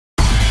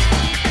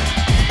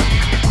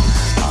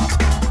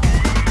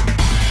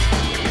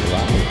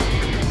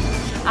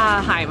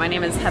Hi, my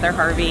name is Heather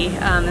Harvey.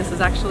 This is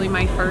actually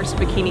my first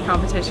bikini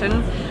competition.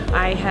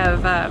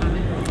 I've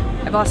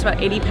lost about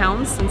 80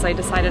 pounds since I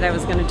decided I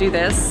was going to do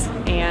this,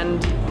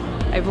 and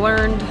I've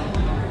learned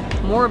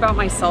more about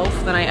myself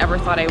than I ever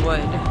thought I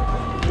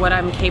would. What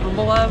I'm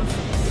capable of,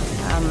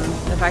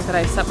 the fact that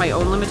I've set my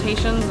own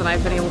limitations and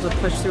I've been able to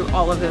push through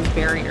all of those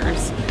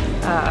barriers.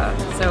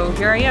 So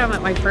here I am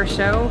at my first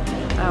show.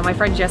 My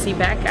friend Jessie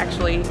Beck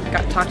actually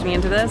talked me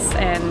into this,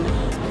 and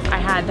I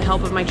had the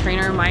help of my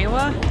trainer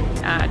Maiwa,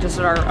 just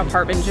at our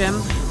apartment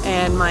gym,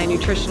 and my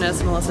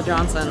nutritionist Melissa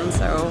Johnson.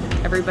 So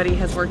everybody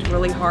has worked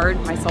really hard,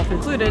 myself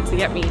included, to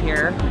get me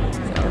here.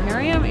 So here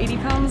I am, 80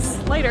 pounds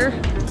lighter.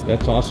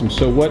 That's awesome.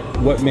 So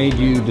what made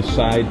you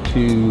decide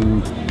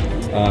to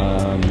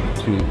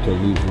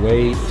lose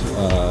weight,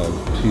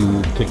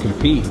 to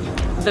compete?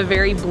 The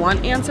very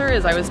blunt answer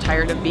is I was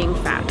tired of being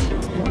fat.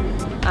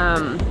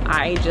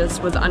 I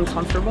just was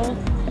uncomfortable,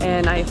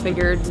 and I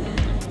figured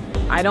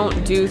I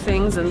don't do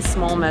things in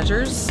small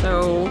measures,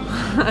 so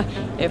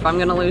if I'm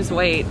gonna lose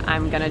weight,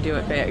 I'm gonna do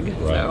it big.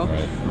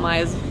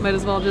 Might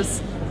as well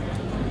just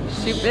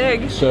shoot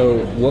big.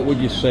 So what would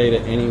you say to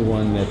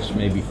anyone that's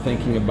maybe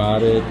thinking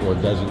about it or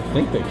doesn't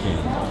think they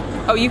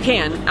can? Oh, you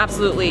can,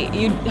 absolutely.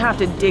 You have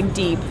to dig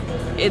deep.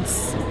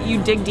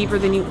 You dig deeper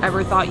than you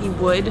ever thought you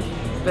would,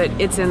 but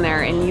it's in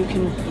there, and you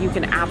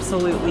can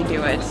absolutely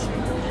do it.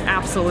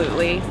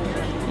 Absolutely.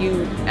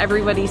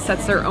 Everybody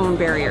sets their own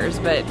barriers,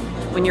 but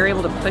when you're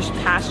able to push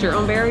past your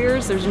own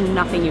barriers, there's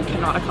nothing you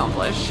cannot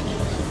accomplish.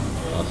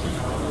 Awesome.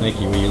 Thank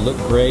you. Well, you look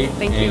great.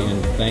 Thank you.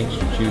 And thanks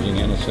for choosing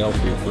NSL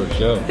for your first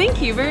show. Thank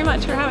you very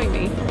much for having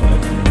me.